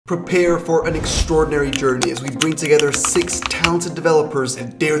Prepare for an extraordinary journey as we bring together 6 talented developers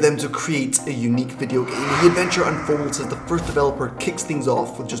and dare them to create a unique video game. The adventure unfolds as the first developer kicks things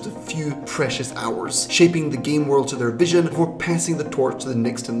off with just a few precious hours, shaping the game world to their vision before passing the torch to the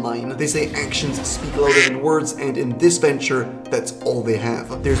next in line. They say actions speak louder than words, and in this venture, that's all they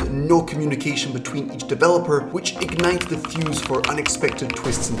have. There's no communication between each developer, which ignites the fuse for unexpected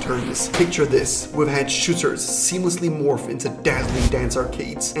twists and turns. Picture this: we've had shooters seamlessly morph into dazzling dance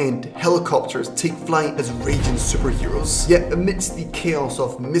arcades, and helicopters take flight as raging superheroes. Yet amidst the chaos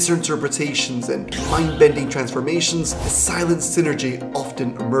of misinterpretations and mind-bending transformations, a silent synergy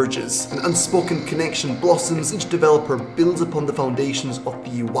often emerges. An unspoken connection blossoms, each developer builds upon the foundations of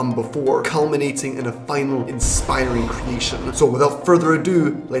the one before, culminating in a final inspiring creation. So without further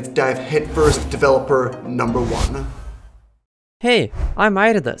ado, let's dive headfirst to developer number 1. Hey, I'm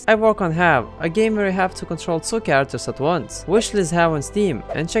Iridas. I work on Halve, a game where you have to control 2 characters at once. Wishlist Halve on Steam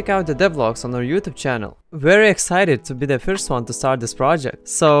and check out the devlogs on our YouTube channel. Very excited to be the first one to start this project.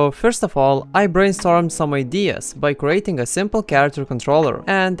 So first of all, I brainstormed some ideas by creating a simple character controller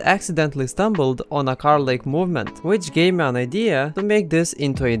and accidentally stumbled on a car-like movement, which gave me an idea to make this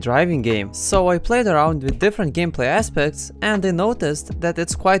into a driving game. So I played around with different gameplay aspects and I noticed that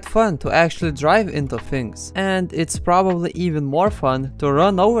it's quite fun to actually drive into things, and it's probably even more fun to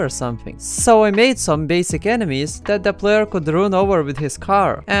run over something. So I made some basic enemies that the player could run over with his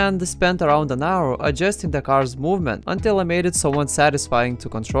car and spent around an hour adjusting the car's movement until I made it somewhat satisfying to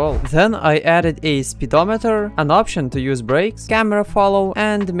control. Then I added a speedometer, an option to use brakes, camera follow,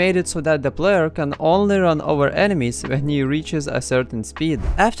 and made it so that the player can only run over enemies when he reaches a certain speed.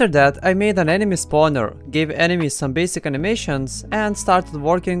 After that, I made an enemy spawner, gave enemies some basic animations, and started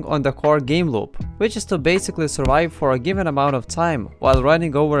working on the core game loop, which is to basically survive for a given amount of time while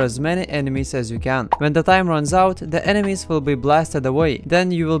running over as many enemies as you can. When the time runs out, the enemies will be blasted away.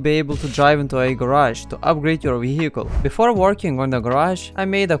 Then you will be able to drive into a garage to upgrade your vehicle. Before working on the garage, I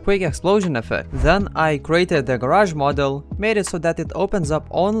made a quick explosion effect. Then I created the garage model, made it so that it opens up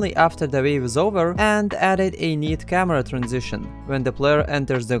only after the wave is over, and added a neat camera transition when the player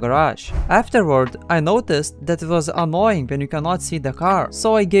enters the garage. Afterward, I noticed that it was annoying when you cannot see the car,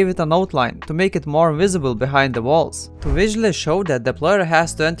 so I gave it an outline to make it more visible behind the walls. To visually show that the player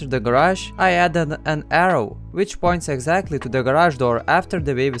has to enter the garage, I added an arrow which points exactly to the garage door after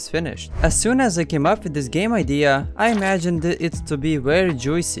the wave is finished. As soon as I came up with this game idea, I imagined it to be very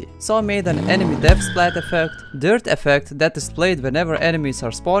juicy, so I made an enemy death splat effect, dirt effect that is played whenever enemies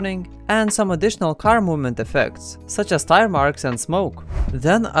are spawning, and some additional car movement effects, such as tire marks and smoke.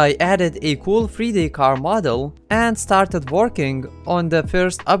 Then I added a cool 3D car model and started working on the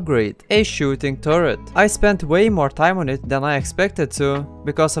first upgrade, a shooting turret. I spent way more time on it than I expected to,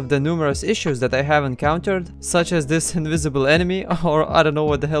 because of the numerous issues that I have encountered, such as this invisible enemy, or I don't know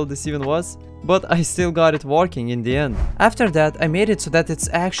what the hell this even was, but I still got it working in the end. After that, I made it so that it's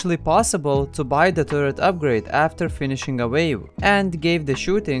actually possible to buy the turret upgrade after finishing a wave, and gave the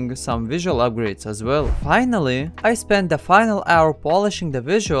shooting some visual upgrades as well. Finally, I spent the final hour polishing the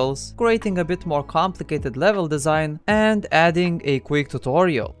visuals, creating a bit more complicated level design, and adding a quick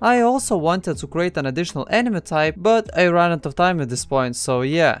tutorial. I also wanted to create an additional enemy type, but I ran out of time at this point, so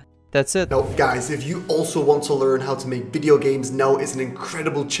yeah. That's it. Now guys, if you also want to learn how to make video games, now is an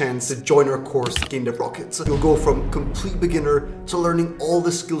incredible chance to join our course, Game Dev Rocket. You'll go from complete beginner to learning all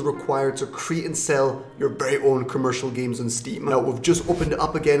the skills required to create and sell your very own commercial games on Steam. Now we've just opened it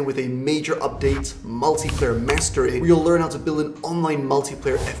up again with a major update, Multiplayer Mastery, where you'll learn how to build an online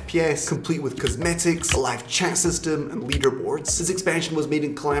multiplayer FPS, complete with cosmetics, a live chat system, and leaderboards. This expansion was made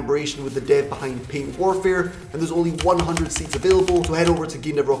in collaboration with the dev behind Paint Warfare, and there's only 100 seats available, so head over to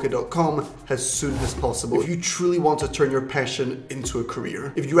GameDevRocket.com as soon as possible if you truly want to turn your passion into a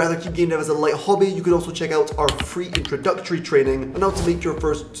career. If you rather keep game dev as a light hobby, you can also check out our free introductory training on how to make your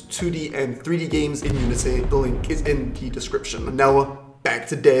first 2D and 3D games in Unity. The link is in the description. Now, back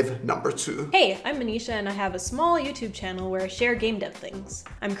to dev number 2. Hey, I'm Manisha and I have a small YouTube channel where I share game dev things.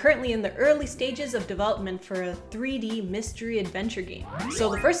 I'm currently in the early stages of development for a 3D mystery adventure game.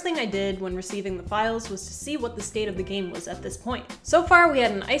 So the first thing I did when receiving the files was to see what the state of the game was at this point. So far we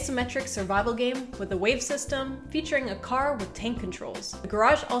had an isometric survival game with a wave system featuring a car with tank controls. The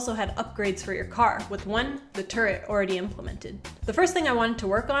garage also had upgrades for your car, with the turret already implemented. The first thing I wanted to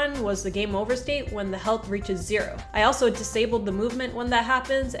work on was the game over state when the health reaches 0. I also disabled the movement when that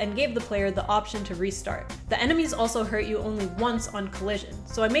happens and gave the player the option to restart. The enemies also hurt you only once on collision,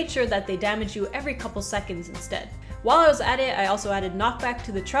 so I made sure that they damage you every couple seconds instead. While I was at it, I also added knockback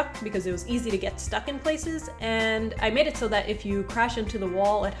to the truck because it was easy to get stuck in places, and I made it so that if you crash into the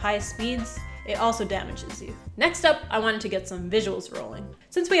wall at high speeds, it also damages you. Next up, I wanted to get some visuals rolling.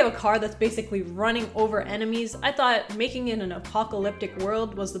 Since we have a car that's basically running over enemies, I thought making it an apocalyptic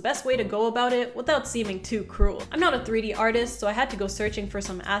world was the best way to go about it without seeming too cruel. I'm not a 3D artist, so I had to go searching for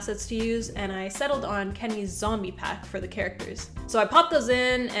some assets to use, and I settled on Kenny's zombie pack for the characters. So I popped those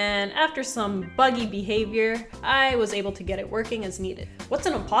in, and after some buggy behavior, I was able to get it working as needed. What's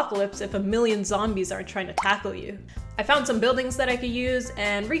an apocalypse if a million zombies aren't trying to tackle you? I found some buildings that I could use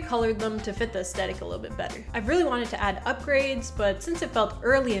and recolored them to fit the aesthetic a little bit better. I really wanted to add upgrades, but since it felt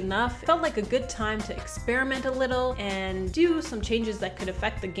early enough, it felt like a good time to experiment a little and do some changes that could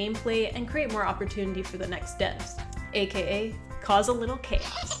affect the gameplay and create more opportunity for the next devs, aka cause a little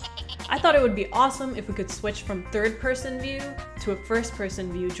chaos. I thought it would be awesome if we could switch from third-person view to a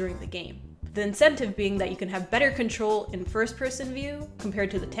first-person view during the game. The incentive being that you can have better control in first-person view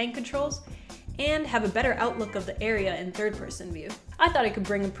compared to the tank controls, and have a better outlook of the area in third-person view. I thought it could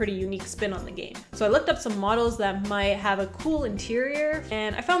bring a pretty unique spin on the game. So I looked up some models that might have a cool interior,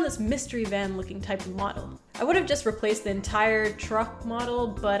 and I found this mystery van looking type of model. I would have just replaced the entire truck model,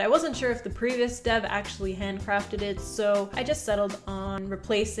 but I wasn't sure if the previous dev actually handcrafted it, so I just settled on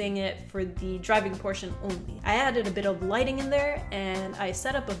replacing it for the driving portion only. I added a bit of lighting in there, and I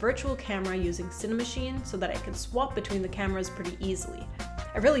set up a virtual camera using Cinemachine so that I can swap between the cameras pretty easily.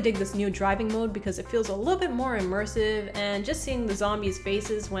 I really dig this new driving mode because it feels a little bit more immersive, and just seeing the zombies'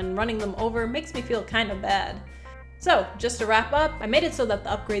 faces when running them over makes me feel kind of bad. So, just to wrap up, I made it so that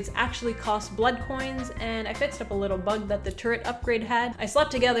the upgrades actually cost blood coins, and I fixed up a little bug that the turret upgrade had. I slapped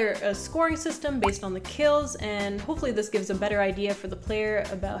together a scoring system based on the kills, and hopefully this gives a better idea for the player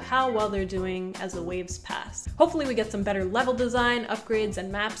about how well they're doing as the waves pass. Hopefully we get some better level design, upgrades,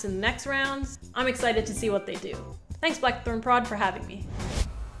 and maps in the next rounds. I'm excited to see what they do. Thanks Blackthornprod for having me.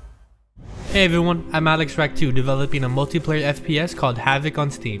 Hey everyone, I'm AlexRack2, developing a multiplayer FPS called Havoc on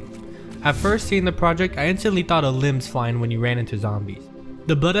Steam. At first seeing the project, I instantly thought of limbs flying when you ran into zombies.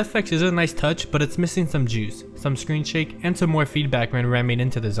 The blood effects is a nice touch, but it's missing some juice, some screen shake, and some more feedback when ramming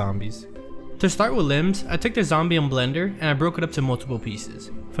into the zombies. To start with limbs, I took the zombie in Blender and I broke it up to multiple pieces.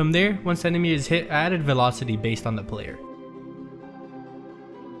 From there, once the enemy is hit, I added velocity based on the player.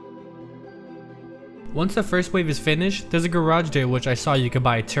 Once the first wave is finished, there's a garage there which I saw you could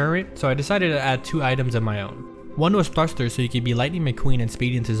buy a turret, so I decided to add 2 items of my own. One was thrusters so you could be Lightning McQueen and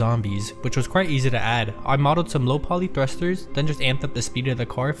speed into zombies, which was quite easy to add. I modeled some low poly thrusters, then just amped up the speed of the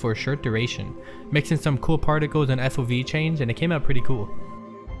car for a short duration, mixing some cool particles and FOV change, and it came out pretty cool.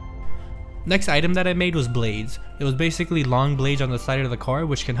 Next item that I made was blades. It was basically long blades on the side of the car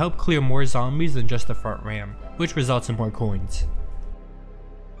which can help clear more zombies than just the front ram, which results in more coins.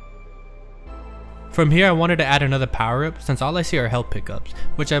 From here I wanted to add another power up since all I see are health pickups,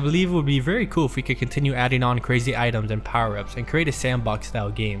 which I believe would be very cool if we could continue adding on crazy items and power ups and create a sandbox style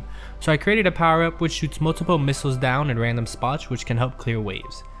game. So I created a power up which shoots multiple missiles down in random spots which can help clear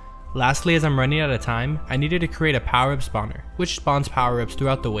waves. Lastly, as I'm running out of time, I needed to create a power up spawner, which spawns power ups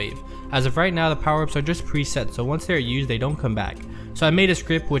throughout the wave. As of right now, the power ups are just preset, so once they are used they don't come back. So I made a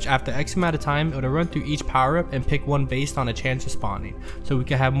script which after X amount of time it would run through each power up and pick one based on a chance of spawning, so we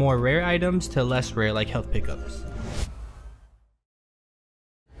could have more rare items to less rare like health pickups.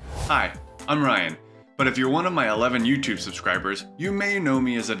 Hi, I'm Ryan, but if you're one of my 11 YouTube subscribers, you may know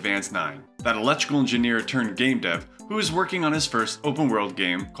me as Advancenine, that electrical engineer turned game dev who is working on his first open world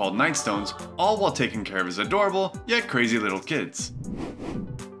game called Nightstones, all while taking care of his adorable yet crazy little kids.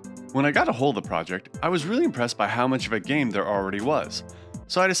 When I got a hold of the project, I was really impressed by how much of a game there already was,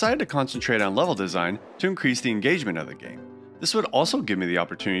 so I decided to concentrate on level design to increase the engagement of the game. This would also give me the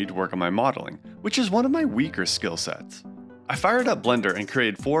opportunity to work on my modeling, which is one of my weaker skill sets. I fired up Blender and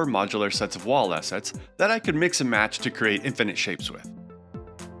created 4 modular sets of wall assets that I could mix and match to create infinite shapes with.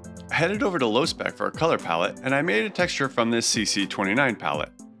 I headed over to low spec for a color palette and I made a texture from this CC29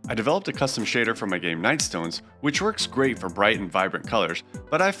 palette. I developed a custom shader for my game Nightstones, which works great for bright and vibrant colors,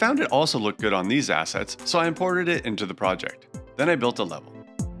 but I found it also looked good on these assets, so I imported it into the project. Then I built a level.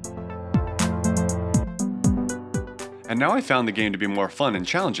 And now I found the game to be more fun and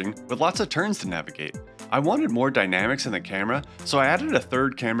challenging, with lots of turns to navigate. I wanted more dynamics in the camera, so I added a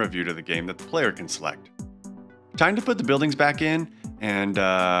 3rd camera view to the game that the player can select. Time to put the buildings back in, and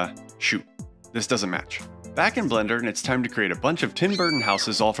shoot, this doesn't match. Back in Blender, and it's time to create a bunch of Tim Burton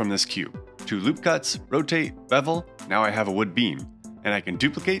houses all from this cube. 2 loop cuts, rotate, bevel, now I have a wood beam. And I can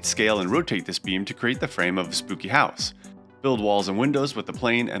duplicate, scale, and rotate this beam to create the frame of a spooky house. Build walls and windows with the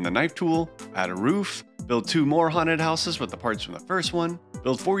plane and the knife tool, add a roof, build 2 more haunted houses with the parts from the first one,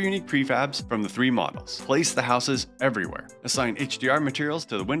 build 4 unique prefabs from the 3 models, place the houses everywhere, assign HDR materials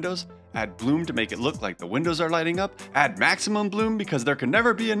to the windows, add bloom to make it look like the windows are lighting up, add maximum bloom because there can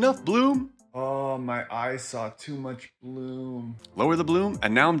never be enough bloom. Oh, my eyes saw too much bloom. Lower the bloom,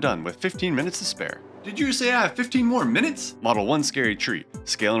 and now I'm done with 15 minutes to spare. Did you say I have 15 more minutes? Model one scary tree.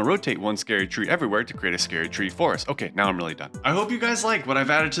 Scale and rotate one scary tree everywhere to create a scary tree forest. Okay, now I'm really done. I hope you guys like what I've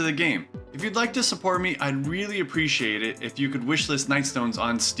added to the game. If you'd like to support me, I'd really appreciate it if you could wishlist Nightstones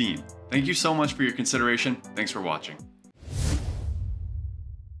on Steam. Thank you so much for your consideration. Thanks for watching.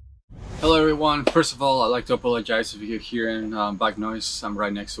 Hello everyone, first of all I'd like to apologize if you're hearing back noise. I'm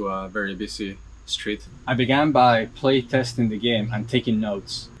right next to a very busy street. I began by play testing the game and taking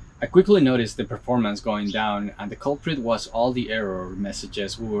notes. I quickly noticed the performance going down, and the culprit was all the error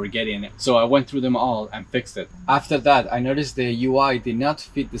messages we were getting, so I went through them all and fixed it. After that, I noticed the UI did not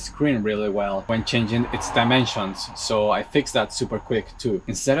fit the screen really well when changing its dimensions, so I fixed that super quick too.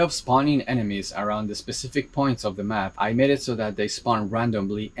 Instead of spawning enemies around the specific points of the map, I made it so that they spawn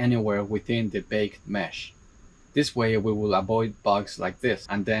randomly anywhere within the baked mesh. This way we will avoid bugs like this.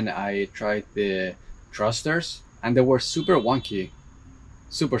 And then I tried the thrusters, and they were super wonky.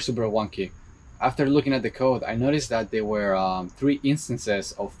 Super wonky. After looking at the code, I noticed that there were 3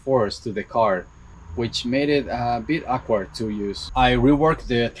 instances of force to the car, which made it a bit awkward to use. I reworked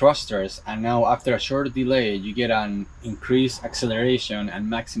the thrusters, and now after a short delay you get an increased acceleration and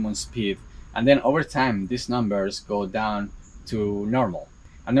maximum speed, and then over time these numbers go down to normal.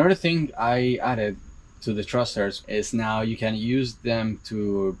 Another thing I added to the thrusters is now you can use them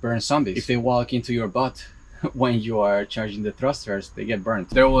to burn zombies. If they walk into your butt when you are charging the thrusters, they get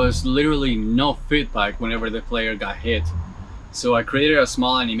burnt. There was literally no feedback whenever the player got hit, so I created a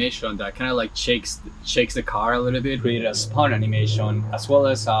small animation that kind of like shakes the car a little bit. Created a spawn animation as well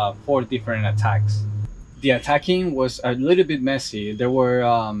as 4 different attacks. The attacking was a little bit messy. There were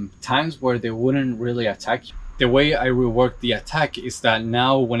times where they wouldn't really attack you. The way I reworked the attack is that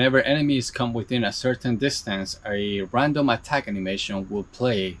now whenever enemies come within a certain distance, a random attack animation will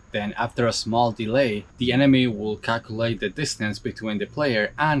play. Then after a small delay, the enemy will calculate the distance between the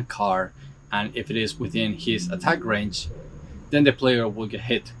player and car, and if it is within his attack range, then the player will get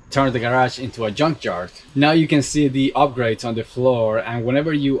hit. Turn the garage into a junkyard. Now you can see the upgrades on the floor, and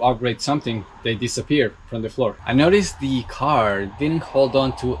whenever you upgrade something, they disappear from the floor. I noticed the car didn't hold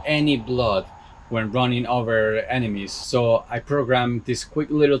on to any blood when running over enemies, so I programmed this quick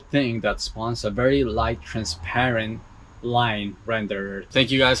little thing that spawns a very light transparent line renderer.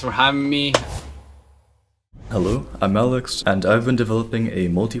 Thank you guys for having me. Hello, I'm Alex, and I've been developing a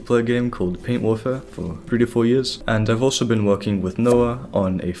multiplayer game called Paint Warfare for 3 to 4 years, and I've also been working with Noah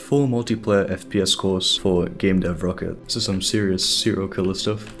on a full multiplayer FPS course for Game Dev Rocket. This is some serious serial killer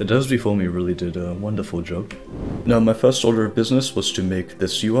stuff. The devs before me really did a wonderful job. Now, my first order of business was to make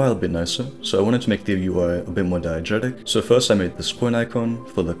this UI a bit nicer, so I wanted to make the UI a bit more diegetic. So first I made this coin icon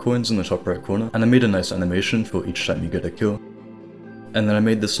for the coins in the top right corner, and I made a nice animation for each time you get a kill. And then I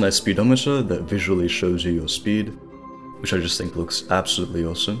made this nice speedometer that visually shows you your speed, which I just think looks absolutely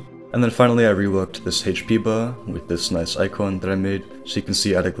awesome. And then finally I reworked this HP bar with this nice icon that I made so you can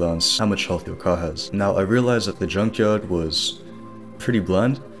see at a glance how much health your car has. Now I realized that the junkyard was pretty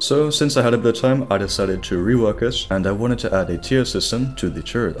bland, so since I had a bit of time I decided to rework it, and I wanted to add a tier system to the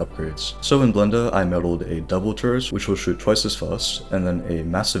turret upgrades. So in Blender I modeled a double turret which will shoot twice as fast, and then a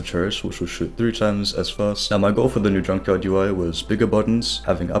massive turret which will shoot 3 times as fast. Now my goal for the new junkyard UI was bigger buttons,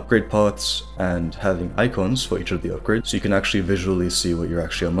 having upgrade paths, and having icons for each of the upgrades so you can actually visually see what you're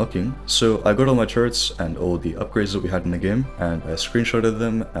actually unlocking. So I got all my turrets and all the upgrades that we had in the game, and I screenshotted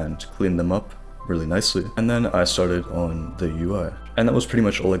them and cleaned them up really nicely, and then I started on the UI. And that was pretty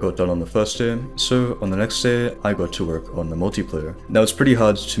much all I got done on the first day, so on the next day I got to work on the multiplayer. Now it's pretty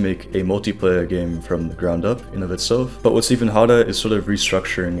hard to make a multiplayer game from the ground up in of itself, but what's even harder is sort of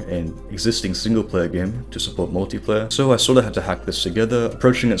restructuring an existing single player game to support multiplayer. So I sort of had to hack this together,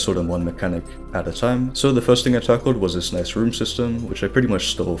 approaching it sort of one mechanic at a time. So the first thing I tackled was this nice room system, which I pretty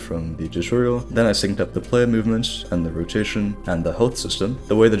much stole from the tutorial. Then I synced up the player movement and the rotation and the health system.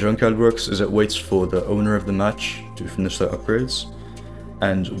 The way the junkyard works is it waits for the owner of the match to finish their upgrades,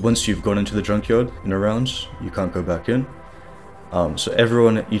 and once you've gone into the junkyard in a round, you can't go back in. So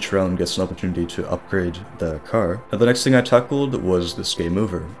everyone each round gets an opportunity to upgrade their car. Now the next thing I tackled was this game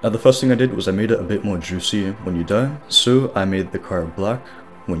over. Now the first thing I did was I made it a bit more juicy when you die, so I made the car black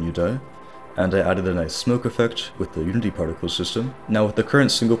when you die, and I added a nice smoke effect with the Unity particle system. Now with the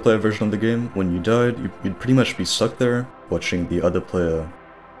current single player version of the game, when you died, you'd pretty much be stuck there watching the other player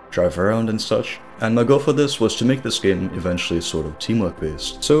drive around and such. And my goal for this was to make this game eventually sort of teamwork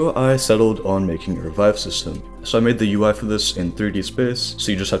based. So I settled on making a revive system. So I made the UI for this in 3D space,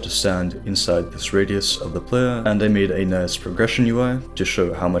 so you just have to stand inside this radius of the player, and I made a nice progression UI to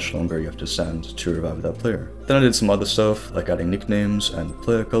show how much longer you have to stand to revive that player. Then I did some other stuff like adding nicknames and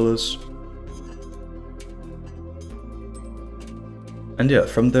player colors. And yeah,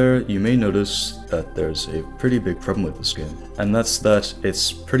 from there you may notice that there's a pretty big problem with this game, and that's that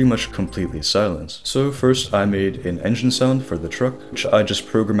it's pretty much completely silent. So first I made an engine sound for the truck, which I just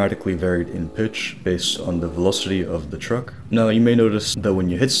programmatically varied in pitch based on the velocity of the truck. Now you may notice that when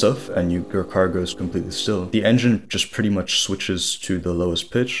you hit stuff and your car goes completely still, the engine just pretty much switches to the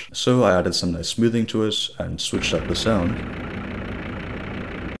lowest pitch, so I added some nice smoothing to it and switched up the sound.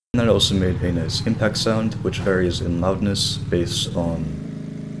 And then I also made a nice impact sound, which varies in loudness based on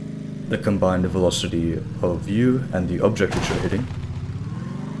the combined velocity of you and the object which you're hitting.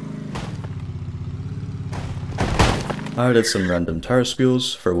 I added some random tire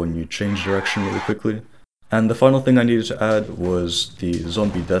squeals for when you change direction really quickly. And the final thing I needed to add was the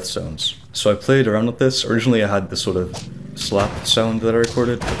zombie death sounds. So I played around with this. Originally I had this sort of slap sound that I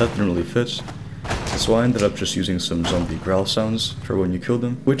recorded, but that didn't really fit. So I ended up just using some zombie growl sounds for when you kill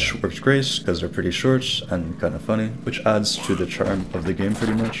them, which works great because they're pretty short and kind of funny, which adds to the charm of the game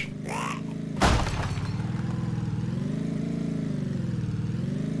pretty much.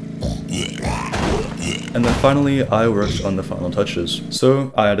 And then finally, I worked on the final touches.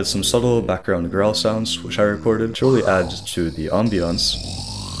 So I added some subtle background growl sounds, which I recorded to really add to the ambiance.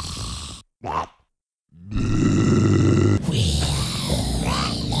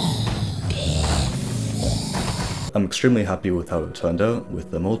 I'm extremely happy with how it turned out,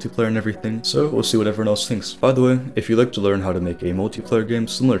 with the multiplayer and everything, so we'll see what everyone else thinks. By the way, if you'd like to learn how to make a multiplayer game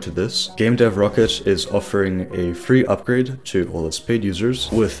similar to this, GameDev Rocket is offering a free upgrade to all its paid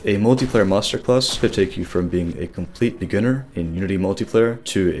users, with a multiplayer masterclass to take you from being a complete beginner in Unity multiplayer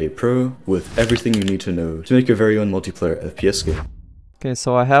to a pro, with everything you need to know to make your very own multiplayer FPS game. Okay,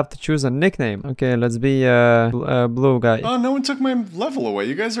 so I have to choose a nickname. Okay, let's be a blue guy. Oh, no one took my level away.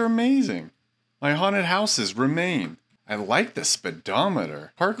 You guys are amazing. My haunted houses remain. I like the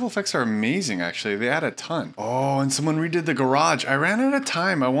speedometer. Particle effects are amazing, actually. They add a ton. Oh, and someone redid the garage. I ran out of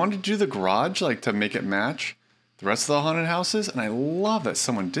time. I wanted to do the garage, like, to make it match the rest of the haunted houses, and I love that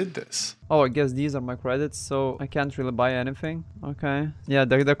someone did this. Oh, I guess these are my credits, so I can't really buy anything. Okay. Yeah,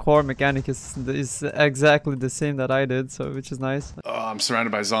 the core mechanic is exactly the same that I did, so which is nice. Oh, I'm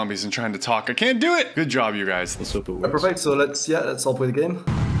surrounded by zombies and trying to talk. I can't do it! Good job, you guys. Let's hope it works. Perfect, so let's all play the game.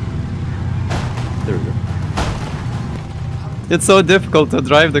 There we go. It's so difficult to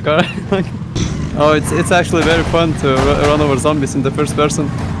drive the car. Oh, it's actually very fun to run over zombies in the first person.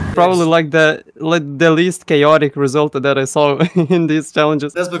 Probably like the least chaotic result that I saw in these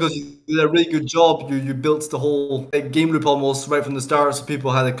challenges. That's because you did a really good job. You built the whole game loop almost right from the start, so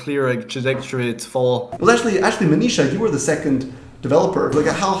people had a clear trajectory to follow. Well, actually, Manisha, you were the second developer. Like,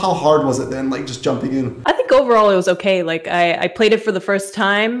 how hard was it then, like, just jumping in? I think overall it was okay. Like, I played it for the first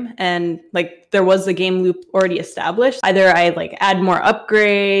time, and like there was the game loop already established. Either I like add more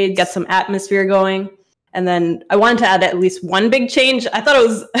upgrades, get some atmosphere going, and then I wanted to add at least one big change. I thought it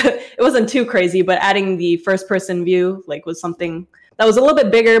was it wasn't too crazy, but adding the first person view like was something that was a little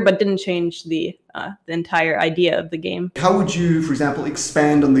bit bigger, but didn't change the entire idea of the game. How would you, for example,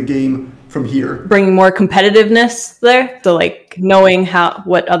 expand on the game from here? Bringing more competitiveness there, so like knowing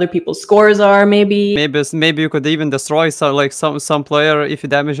what other people's scores are, maybe you could even destroy some player if you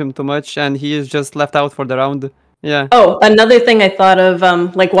damage him too much, and he is just left out for the round. Yeah. Oh, another thing I thought of,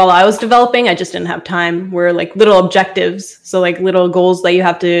 like while I was developing, I just didn't have time, were like little objectives. So like little goals that you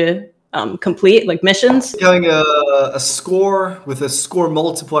have to complete, like missions. Having a score with a score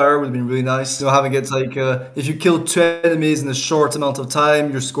multiplier would have been really nice. You know, having it like, if you kill 2 enemies in a short amount of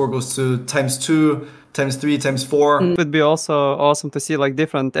time, your score goes to ×2, ×3, ×4. It would be also awesome to see like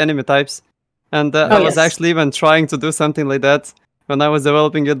different enemy types. And I was actually even trying to do something like that when I was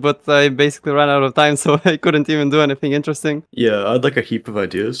developing it, but I basically ran out of time, so I couldn't even do anything interesting. Yeah, I had like a heap of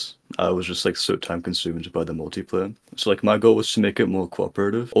ideas. I was just like so time consumed by the multiplayer. So like my goal was to make it more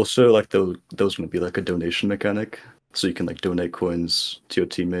cooperative. Also, like there was going to be like a donation mechanic, so you can like donate coins to your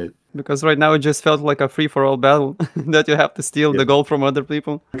teammate. Because right now it just felt like a free-for-all battle that you have to steal the gold from other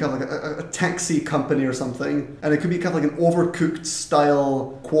people. Kind of like a taxi company or something, and it could be kind of like an Overcooked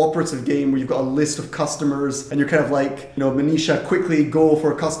style cooperative game where you've got a list of customers and you're kind of like, you know, Manisha, quickly go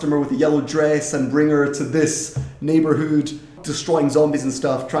for a customer with a yellow dress and bring her to this neighborhood, destroying zombies and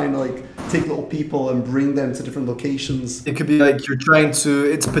stuff, trying to like take little people and bring them to different locations. It could be like you're trying to,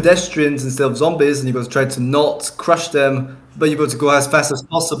 it's pedestrians instead of zombies, and you've got to try to not crush them, but you've got to go as fast as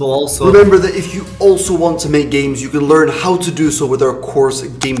possible also. Remember that if you also want to make games, you can learn how to do so with our course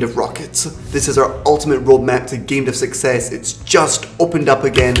Game Dev Rocket. This is our ultimate roadmap to game dev success. It's just opened up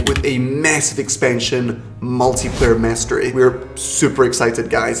again with a massive expansion, multiplayer mastery. We're super excited,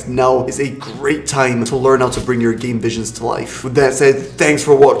 guys. Now is a great time to learn how to bring your game visions to life. With that said, thanks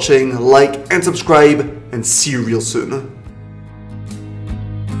for watching, like and subscribe, and see you real soon.